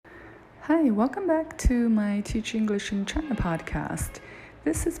Hi, welcome back to my Teach English in China podcast.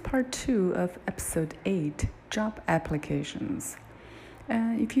 This is part 2 of episode 8, Job Applications.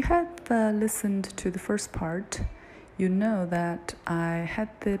 If you had listened to the first part, you know that I had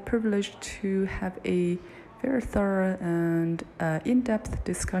the privilege to have a very thorough and in-depth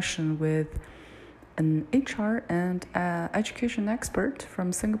discussion with an HR and education expert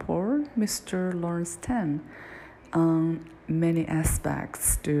from Singapore, Mr. Lawrence Tan, on many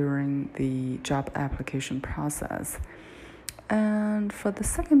aspects during the job application process. And for the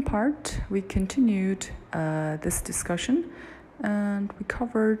second part, we continued this discussion and we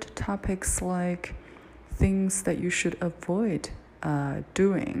covered topics like things that you should avoid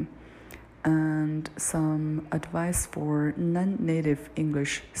doing and some advice for non-native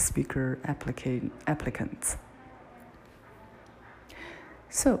English speaker applicants.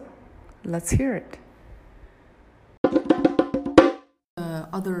 So, let's hear it.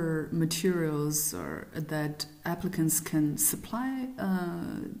 Other materials that applicants can supply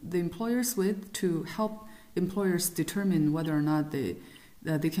the employers with to help employers determine whether or not they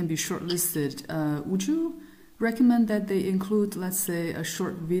can be shortlisted. Would you recommend that they include, let's say, a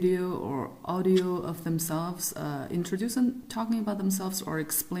short video or audio of themselves, introducing, talking about themselves, or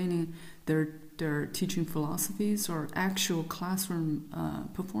explaining their teaching philosophies or actual classroom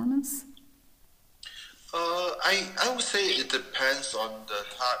performance? I would say it depends on the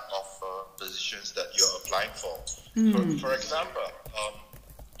type of positions that you're applying for. For example,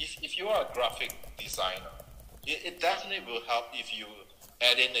 if you are a graphic designer, it definitely will help if you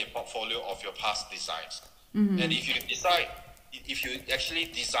add in a portfolio of your past designs. And if you actually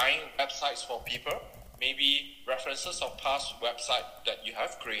design websites for people, maybe references of past websites that you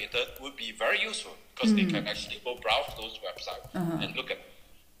have created would be very useful because they can actually go browse those websites and look at them.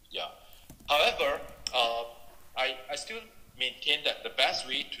 Yeah. However, I still maintain that the best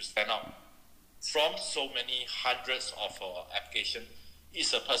way to stand out from so many hundreds of applications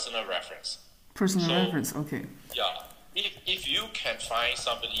is a personal reference. Reference, okay. Yeah. If you can find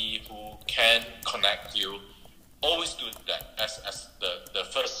somebody who can connect you, always do that as the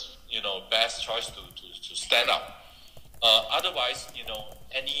first, best choice to stand out. Otherwise,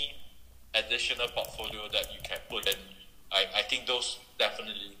 any additional portfolio that you can put in, I think those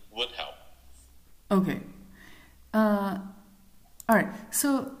definitely would help. Okay. All right.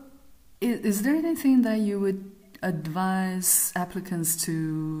 So, is there anything that you would advise applicants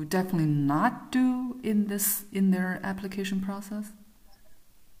to definitely not do in their application process?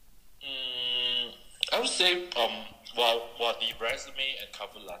 I would say, while the resume and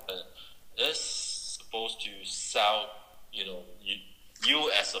cover letter is supposed to sell,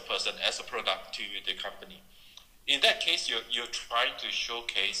 you as a person, as a product to the company. In that case, you're trying to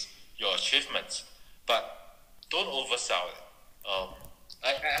showcase your achievements, but don't oversell it.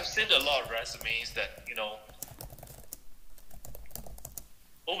 I've seen a lot of resumes that,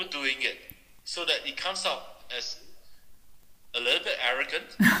 overdoing it so that it comes out as a little bit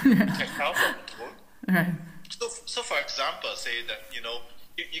arrogant. You can tell from the tone. Right. So for example, say that,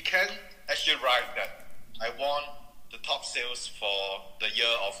 you can actually write that I won the top sales for the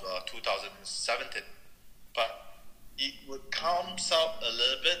year of 2017, but it would comes out a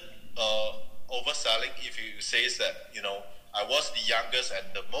little bit overselling if you say that, I was the youngest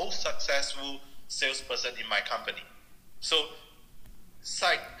and the most successful salesperson in my company. So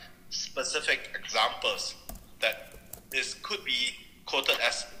cite specific examples that could be quoted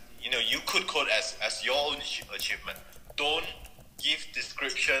as, you could quote as your own achievement. Don't give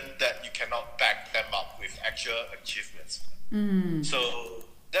description that you cannot back them up with actual achievements. So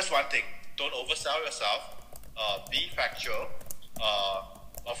that's one thing. Don't oversell yourself. Be factual.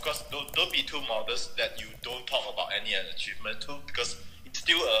 Of course, don't be too modest that you don't talk about any achievement too, because it's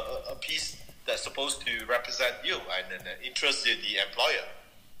still a piece that's supposed to represent you and interest the employer.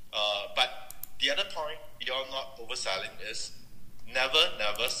 But the other point beyond not overselling is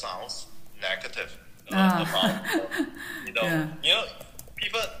never sounds negative about,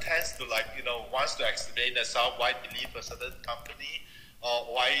 people tends to wants to explain themselves why they leave a certain company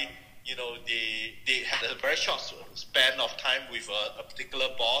or why they had a very short span of time with a particular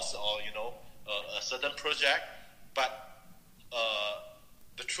boss or a certain project, but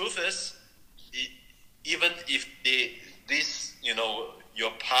the truth is, even if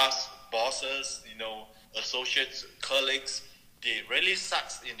your past bosses, associates, colleagues, they really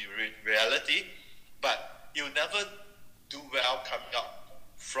sucks in reality, but you never do well coming up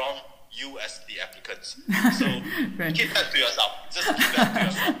from you as the applicants. So right. Keep that to yourself. Just keep that to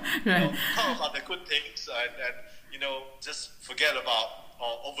yourself. Right. Talk about the good things and just forget about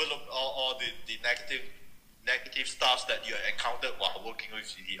or overlook all the negative negative stuff that you encountered while working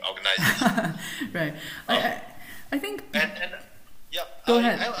with the organization. Right. I think. And yeah, Go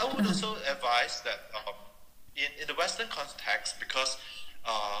ahead. I would also advise that in the Western context, because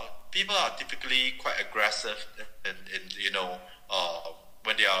people are typically quite aggressive in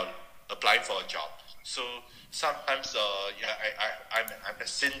when they are applying for a job. So sometimes I've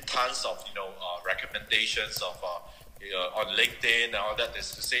seen tons of recommendations of on LinkedIn and all that. This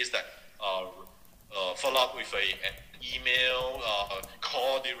says that follow up with an email,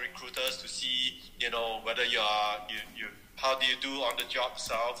 call the recruiters to see whether you how do you do on the job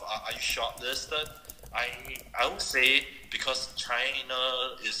itself. Are you shortlisted? I would say, because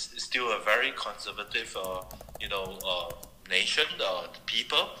China is still a very conservative nation,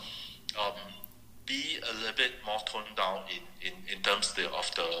 people, be a little bit more toned down in terms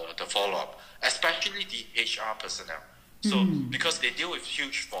of the follow-up, especially the HR personnel. So because they deal with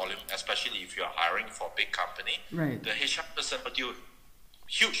huge volume, especially if you're hiring for a big company, right. The HR personnel deal with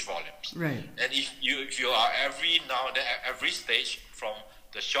huge volumes. Right. And if you are every now and then, at every stage, from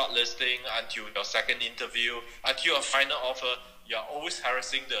the shortlisting until your second interview, until your final offer, you're always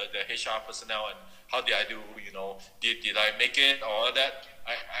harassing the HR personnel and how did I do, did I make it, or all that.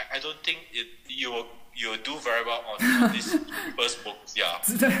 I don't think you'll do very well on these people's books. Yeah.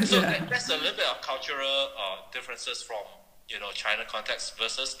 So that's a little bit of cultural differences from China context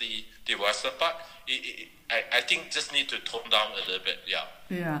versus the Western part. I think just need to tone down a little bit. Yeah.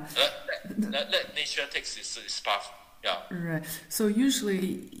 Yeah. Let nature takes its path. Yeah. Right. So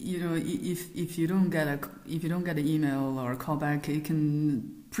usually, if you don't get an email or a call back, you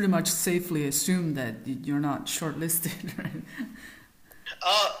can pretty much safely assume that you're not shortlisted, right?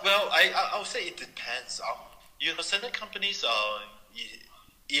 Well, I would say it depends. Certain companies,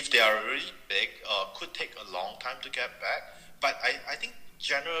 if they are really big, could take a long time to get back. But I think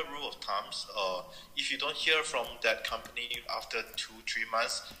general rule of thumbs, if you don't hear from that company after 2-3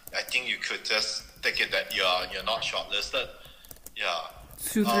 months, I think you could just take it that you're not shortlisted. Yeah.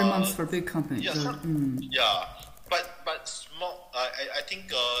 2-3 months for big companies. Yeah. Yeah. But small, I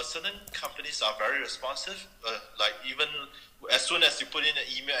think certain companies are very responsive. Like even as soon as you put in an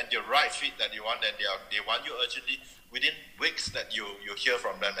email and the right fit that you want, and they want you urgently, within weeks that you hear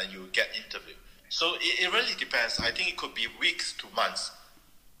from them and you get interviewed. So it really depends. I think it could be weeks to months.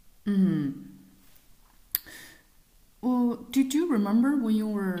 Well, did you remember when you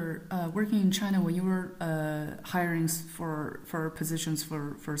were working in China, when you were hiring for positions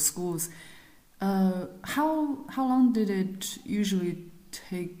for schools? How long did it usually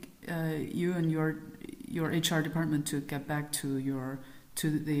take you and your HR department to get back to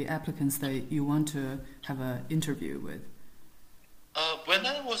the applicants that you want to have an interview with? When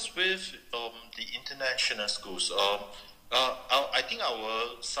I was with the international schools, I think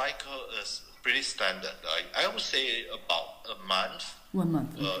our cycle is pretty standard. I would say about a month. 1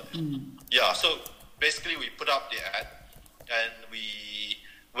 month. Yeah. So basically, we put up the ad, and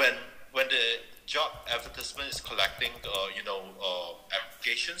when the job advertisement is collecting,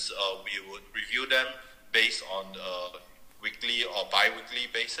 applications, we would review them based on weekly or bi-weekly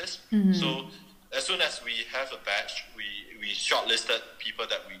basis. So as soon as we have a batch, we shortlisted people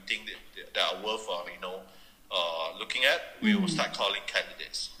that we think that are worth looking at. We will start calling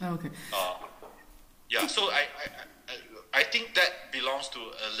candidates. Okay. Yeah. So I think that belongs to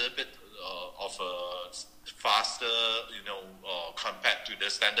a little bit of a faster, compared to the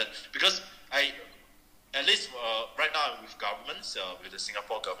standard, because at least right now with governments, with the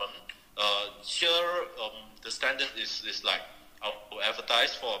Singapore government, here the standard is like I'll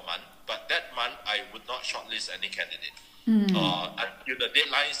advertise for a month, but that month I would not shortlist any candidate. Until the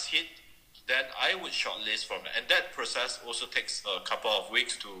deadline is hit, then I would shortlist from it, and that process also takes a couple of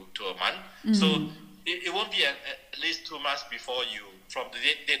weeks to a month. So it won't be at least 2 months before you, from the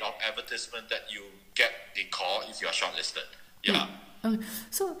date of advertisement, that you get the call if you are shortlisted. Yeah. Okay.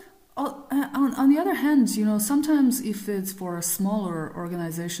 So on the other hand, sometimes if it's for smaller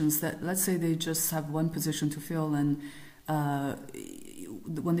organizations that, let's say, they just have one position to fill, and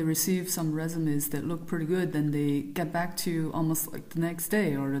when they receive some resumes that look pretty good, then they get back to you almost like the next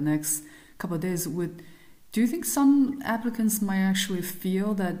day or the next couple of days. Do you think some applicants might actually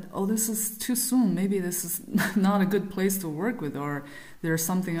feel that, this is too soon, maybe this is not a good place to work with, or there's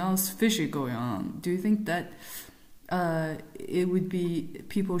something else fishy going on? Do you think that it would be,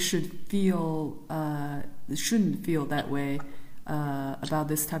 people shouldn't feel that way about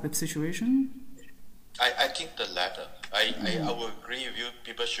this type of situation? I think the latter. I will agree with you.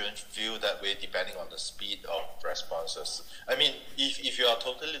 People shouldn't feel that way depending on the speed of responses. I mean, if you are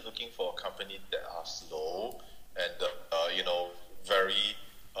totally looking for a company that are slow and very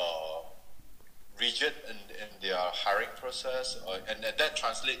rigid in their hiring process, and that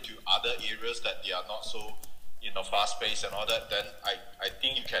translates to other areas that they are not so fast-paced and all that, then I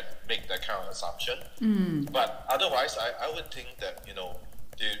think you can make that kind of assumption. But otherwise, I would think that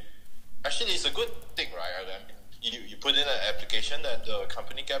actually it's a good thing, right? I mean, you put in an application and the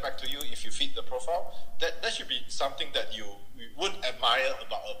company get back to you if you fit the profile. That should be something that you would admire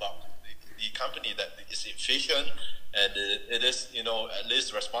about the company, that it's efficient and it is at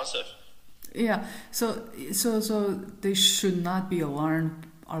least responsive. Yeah. So they should not be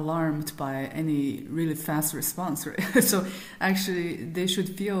alarmed by any really fast response, right? So actually they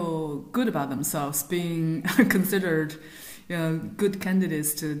should feel good about themselves being considered good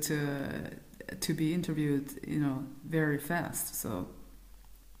candidates to be interviewed very fast. So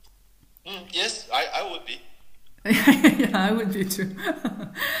yes, I would be. Yeah, I would be too.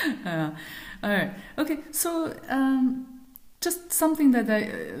 All right. Okay. So just something that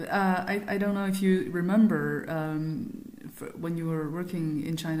I don't know if you remember when you were working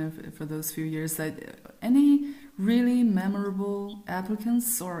in China for those few years, that any really memorable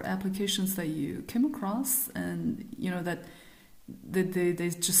applicants or applications that you came across, and that they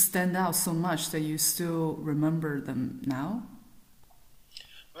just stand out so much that you still remember them now?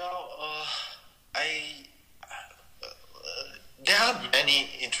 Well, there are many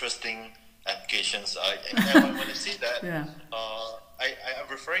interesting applications. When I see that, Yeah. I'm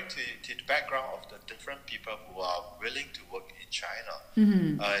referring to the background of the different people who are willing to work in China,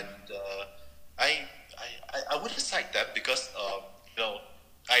 and I wouldn't cite them because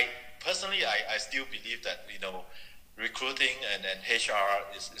I personally I still believe that recruiting and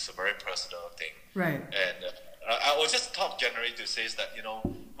HR is a very personal thing, Right. and I will just talk generally to say is that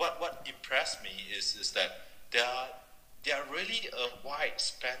what impressed me is that there are really a wide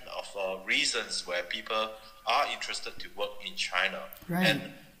span of reasons where people are interested to work in China. Right. And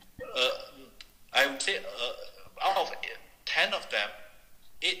I would say out of 10 of them,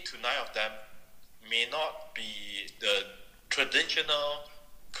 8 to 9 of them may not be the traditional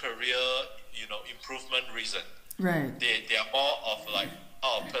career, improvement reason. Right. They are more of like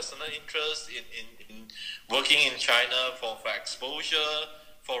personal interest in working in China for exposure,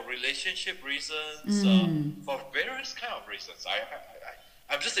 for relationship reasons, for various kind of reasons.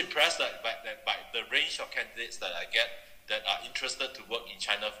 I'm just impressed by the range of candidates that I get that are interested to work in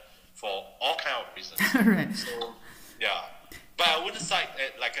China for all kind of reasons. Right. So yeah, but I wouldn't cite,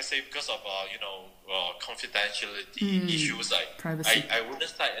 like I say, because of confidentiality issues. Privacy. I wouldn't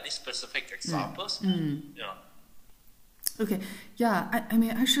cite any specific examples. Okay, yeah, I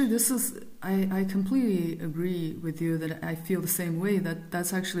mean, actually, I completely agree with you that I feel the same way.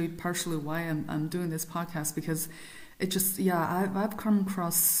 That's actually partially why I'm doing this podcast, because it just, I've come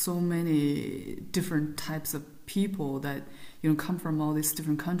across so many different types of people that, come from all these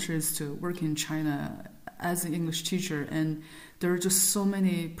different countries to work in China as an English teacher. And there are just so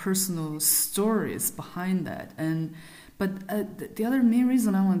many personal stories behind that. But the other main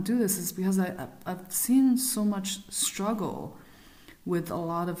reason I want to do this is because I've seen so much struggle with a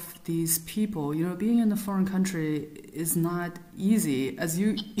lot of these people. Being in a foreign country is not easy, as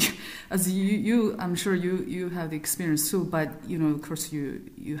you I'm sure you have the experience too. But of course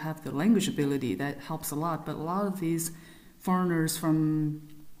you have the language ability that helps a lot. But a lot of these foreigners from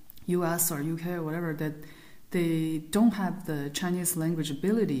U.S. or U.K. or whatever, that they don't have the Chinese language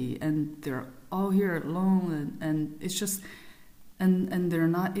ability, and they're all here alone, and it's just and they're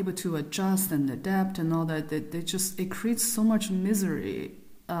not able to adjust and adapt and all that. It creates so much misery,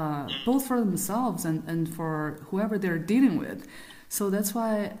 both for themselves and for whoever they're dealing with. So that's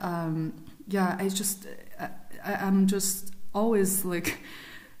why I'm just always like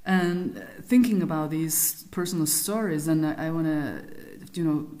and thinking about these personal stories, and I want to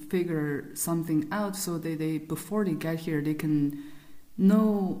figure something out so they before they get here they can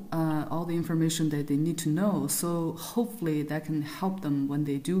know all the information that they need to know, so hopefully that can help them when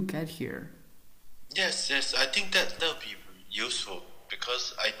they do get here. Yes, I think that'll be useful,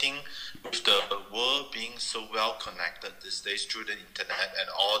 because I think with the world being so well connected these days through the internet and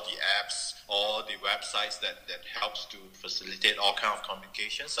all the apps, all the websites that helps to facilitate all kind of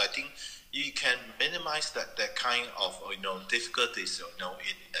communications, I think you can minimize that kind of difficulties in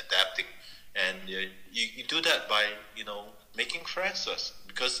adapting, and you do that by making friends first.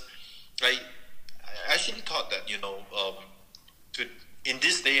 Because I actually thought that in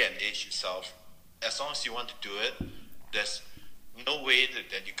this day and age itself, as long as you want to do it, there's no way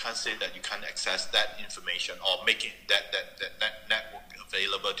that you can't say that you can't access that information or making that network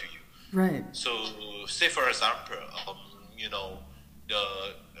available to you. Right. So, say for example,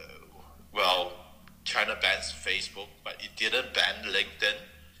 China bans Facebook, but it didn't ban LinkedIn.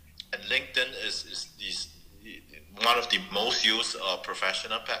 and LinkedIn is one of the most used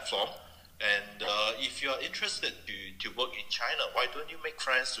professional platform. And if you are interested to work in China, why don't you make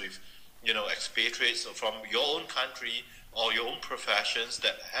friends with, expatriates from your own country or your own professions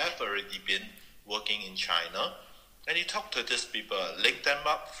that have already been working in China, and you talk to these people, link them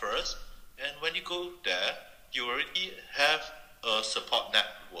up first, and when you go there, you already have a support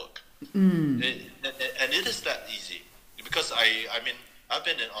network. And it is that easy, because I've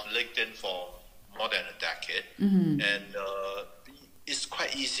been on LinkedIn for more than a decade, and it's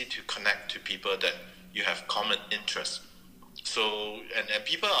quite easy to connect to people that you have common interests. So and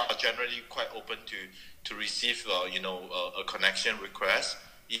people are generally quite open to receive a connection request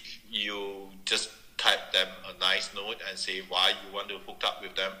if you just type them a nice note and say why you want to hook up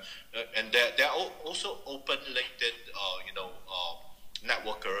with them, and there are also open LinkedIn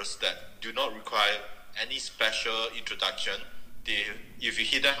networkers that do not require any special introduction. If you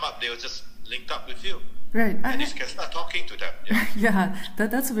hit them up, they'll just link up with you. Right. And you can start talking to them. Yeah, yeah,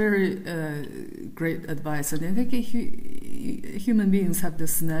 that's very great advice. And I think human beings have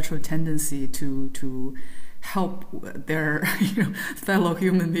this natural tendency to help their fellow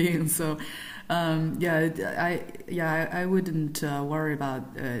human beings. So I wouldn't worry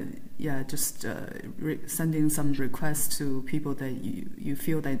about just sending some requests to people that you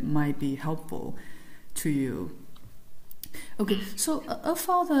feel that might be helpful to you. Okay, so of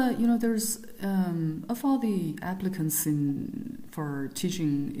all the of all the applicants for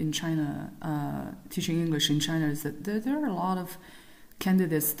teaching in China, teaching English in China, is that there are a lot of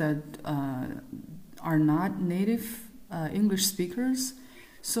candidates that are not native English speakers.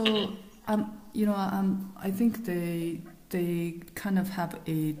 So I think they kind of have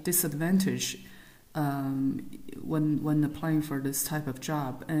a disadvantage when applying for this type of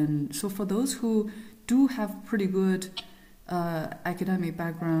job. And so for those who do have pretty good academic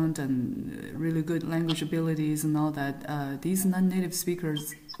background and really good language abilities and all that, these non-native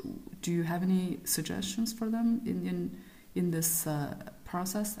speakers, do you have any suggestions for them in this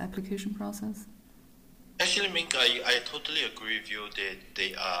application process? Actually, Mink, I totally agree with you.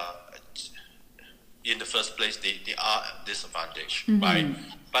 They are, in the first place, they are disadvantaged by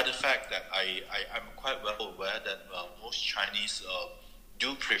the fact that I'm quite well aware that most Chinese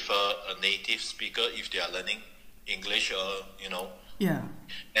do prefer a native speaker if they are learning English, Yeah.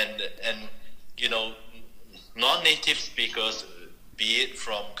 And non-native speakers, be it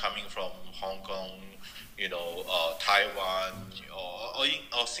coming from Hong Kong, Taiwan,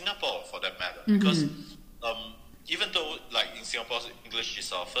 or Singapore for that matter, because even though like in Singapore English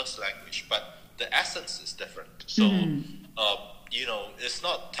is our first language, but the essence is different. So it's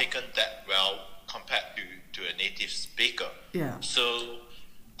not taken that well compared to a native speaker. Yeah. So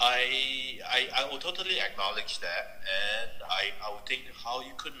I will totally acknowledge that, and I would think how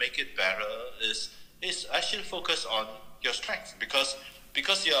you could make it better is actually focus on your strengths, because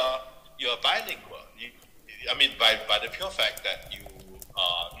you're bilingual. By the pure fact that you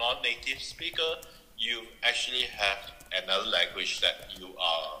are non-native speaker, you actually have another language that you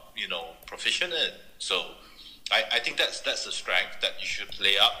are proficient in. So I think that's a strength that you should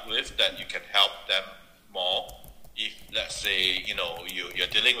play up with, that you can help them more. If let's say you're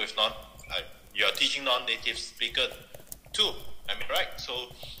dealing with you're teaching non-native speaker too. Right?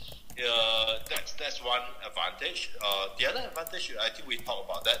 So that's one advantage. The other advantage, I think we talked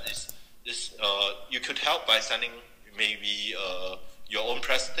about that, is you could help by sending maybe your own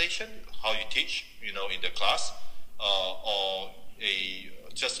presentation, how you teach, in the class, or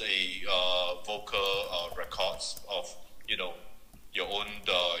just a vocal records of your own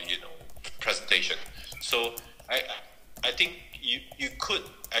presentation. So I think you could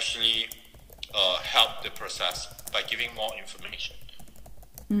actually help the process by giving more information.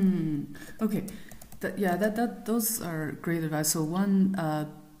 Okay, those are great advice. So one,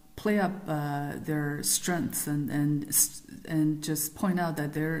 play up their strengths and just point out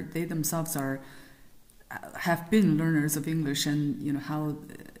that they themselves have been learners of English, and how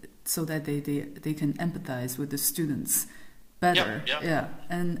so that they can empathize with the students better. Yeah.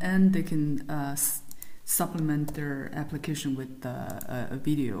 And they can supplement their application with a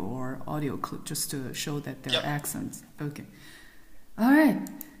video or audio clip just to show that their accents. Okay. All right.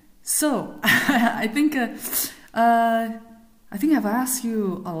 So I think I've asked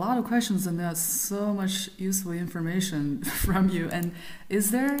you a lot of questions, and there's so much useful information from you. And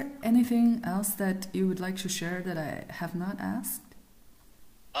is there anything else that you would like to share that I have not asked?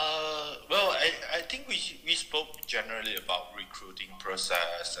 Well, I think we spoke generally about recruiting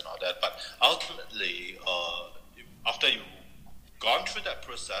process and all that, but ultimately, after you've gone through that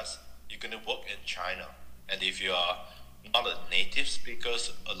process, you're going to work in China. And if you are not a native speaker,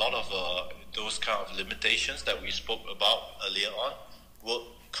 a lot of those kind of limitations that we spoke about earlier on will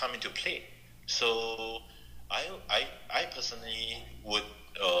come into play. So I personally would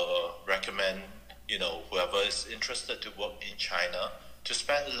recommend, whoever is interested to work in China to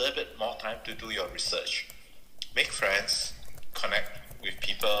spend a little bit more time to do your research. Make friends, connect with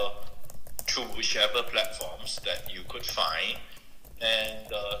people through whichever platforms that you could find, and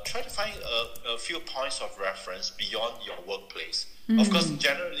try to find a few points of reference beyond your workplace. Of course,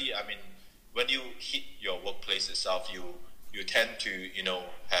 generally, when you hit your workplace itself, you tend to,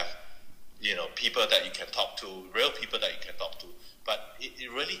 have, people that you can talk to, real people that you can talk to. But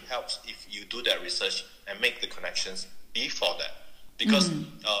it really helps if you do that research and make the connections before that. Because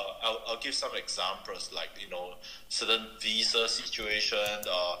I'll give some examples, like, certain visa situation.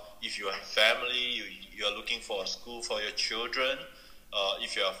 If you have family, you're looking for a school for your children.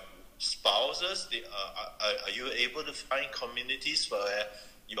 If you have spouses, are you able to find communities where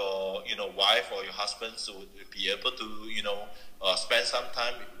your wife or your husband would be able to spend some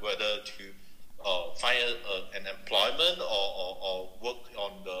time, whether to find an employment or work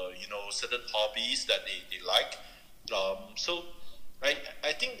on the certain hobbies that they like. So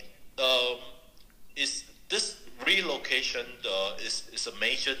I think is this relocation is a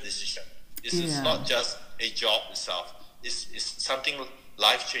major decision. It's not just a job itself. It's something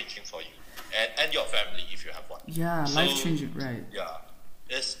life-changing for you and your family if you have one. Yeah, so, life-changing, right. Yeah.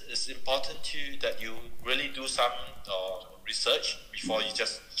 It's important that you really do some research before you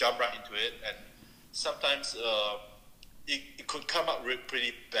just jump right into it. And sometimes it could come out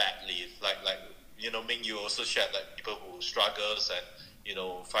pretty badly. Like Ming, you also shared like people who struggles and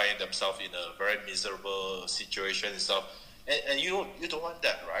find themselves in a very miserable situation and stuff. And you don't want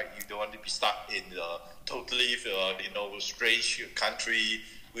that, right? You don't want to be stuck in a totally strange country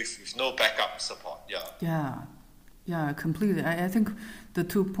with no backup support. Yeah, completely. I think the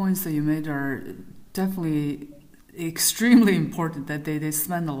 2 points that you made are definitely extremely important, that they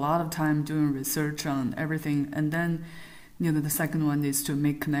spend a lot of time doing research on everything, and then the second one is to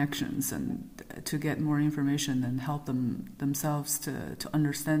make connections and to get more information and help themselves to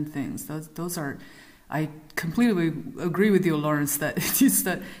understand things. Those are, I completely agree with you, Lawrence, that it's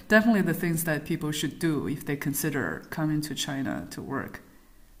definitely the things that people should do if they consider coming to China to work.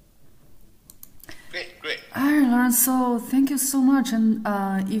 Great. All right, Lawrence, so thank you so much. And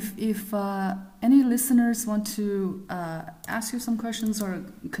if any listeners want to ask you some questions or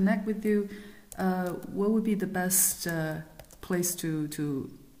connect with you, what would be the best place to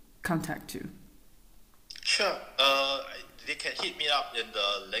contact you? Sure. They can hit me up in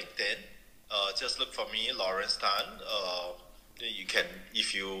the LinkedIn. Just look for me, Lawrence Tan. You can,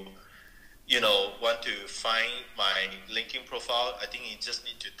 if you want to find my LinkedIn profile, I think you just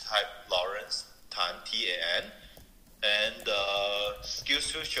need to type Lawrence Tan, Tan, and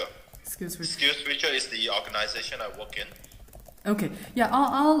SkillsFuture. SkillsFuture is the organization I work in. Okay. Yeah,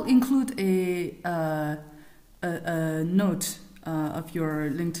 I'll include a note of your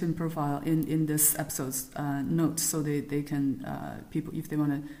LinkedIn profile in this episode's notes, so they can people, if they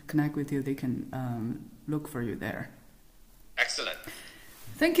want to connect with you, they can look for you there. Excellent.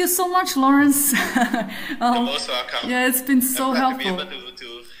 Thank you so much, Lawrence. You're most welcome. Yeah, it's been so helpful. To be able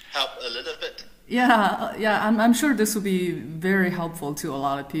to help a little bit. Yeah. I'm sure this will be very helpful to a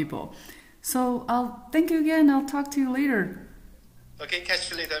lot of people. So I'll thank you again. I'll talk to you later. Okay, catch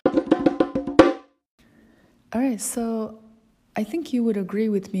you later. All right, so I think you would agree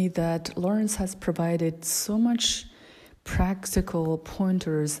with me that Lawrence has provided so much practical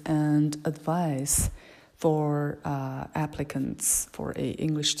pointers and advice for applicants for a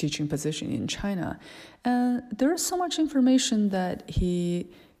English teaching position in China. And there is so much information that he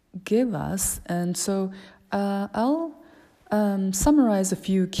gave us, and so I'll summarize a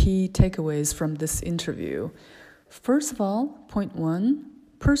few key takeaways from this interview. First of all, point 1,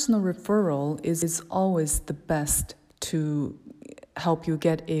 personal referral is always the best to help you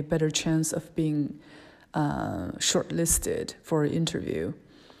get a better chance of being shortlisted for an interview.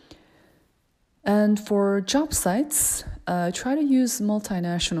 And for job sites, try to use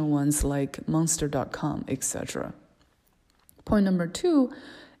multinational ones like Monster.com, etc. Point number 2,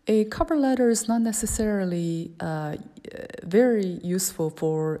 a cover letter is not necessarily very useful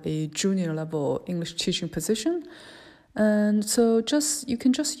for a junior level English teaching position. And so you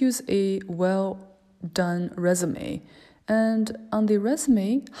can just use a well done resume. And on the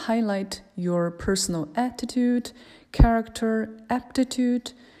resume, highlight your personal attitude, character,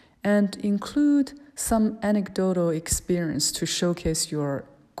 aptitude, and include some anecdotal experience to showcase your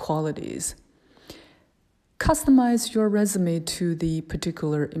qualities. Customize your resume to the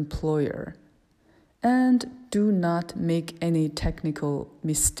particular employer. And do not make any technical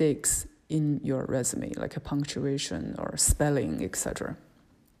mistakes in your resume, like a punctuation or spelling, etc.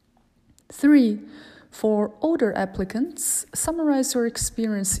 3. For older applicants, summarize your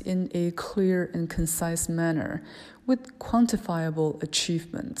experience in a clear and concise manner with quantifiable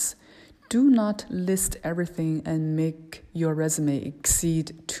achievements. Do not list everything and make your resume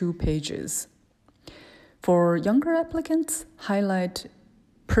exceed 2 pages. For younger applicants, highlight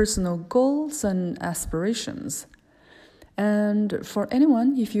personal goals and aspirations. And for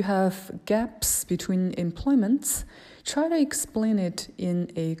anyone, if you have gaps between employments, try to explain it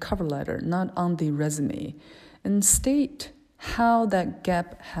in a cover letter, not on the resume, and state how that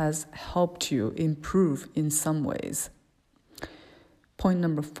gap has helped you improve in some ways. Point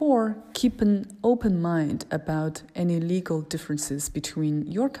number 4, keep an open mind about any legal differences between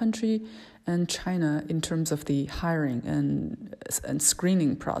your country and China in terms of the hiring and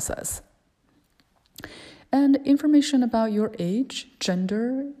screening process. And information about your age,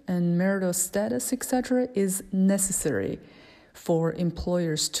 gender, and marital status, etc. is necessary for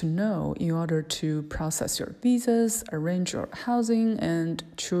employers to know in order to process your visas, arrange your housing, and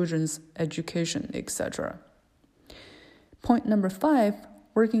children's education, etc. Point number 5,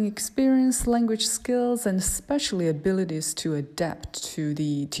 working experience, language skills, and especially abilities to adapt to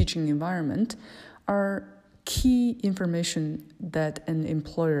the teaching environment are key information that an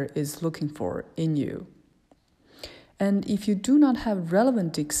employer is looking for in you. And if you do not have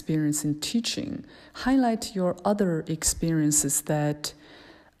relevant experience in teaching, highlight your other experiences that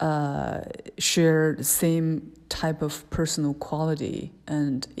share the same type of personal quality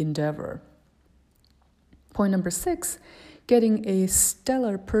and endeavor. Point number 6, getting a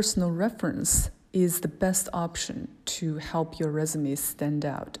stellar personal reference is the best option to help your resume stand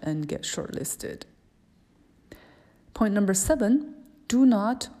out and get shortlisted. Point number 7, do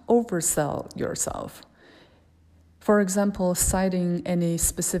not oversell yourself. For example, citing any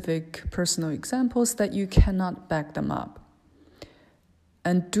specific personal examples that you cannot back them up.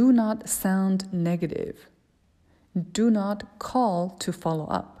 And do not sound negative. Do not call to follow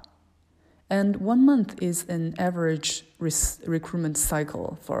up. And 1 month is an average recruitment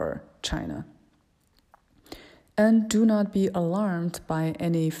cycle for China. And do not be alarmed by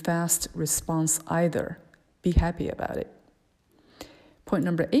any fast response either. Be happy about it. Point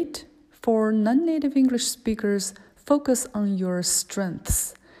number 8, for non-native English speakers, focus on your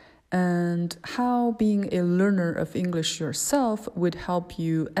strengths and how being a learner of English yourself would help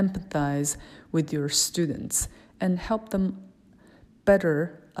you empathize with your students and help them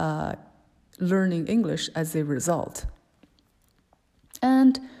better learning English as a result.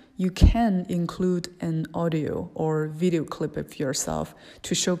 And you can include an audio or video clip of yourself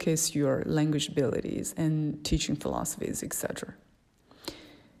to showcase your language abilities and teaching philosophies, etc.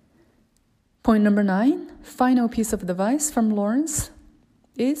 Point number 9, final piece of advice from Lawrence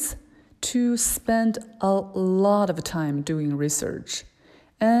is to spend a lot of time doing research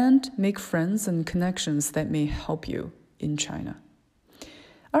and make friends and connections that may help you in China.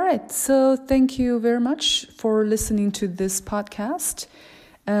 All right, so thank you very much for listening to this podcast.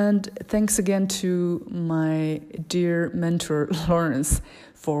 And thanks again to my dear mentor, Lawrence,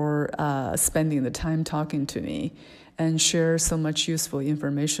 for spending the time talking to me and share so much useful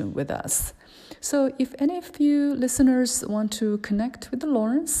information with us. So if any of you listeners want to connect with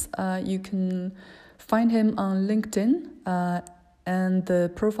Lawrence, you can find him on LinkedIn, and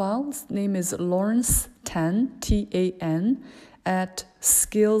the profile's name is Lawrence Tan, Tan, at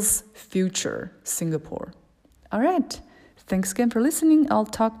Skills Future Singapore. All right, thanks again for listening. I'll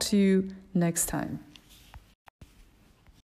talk to you next time.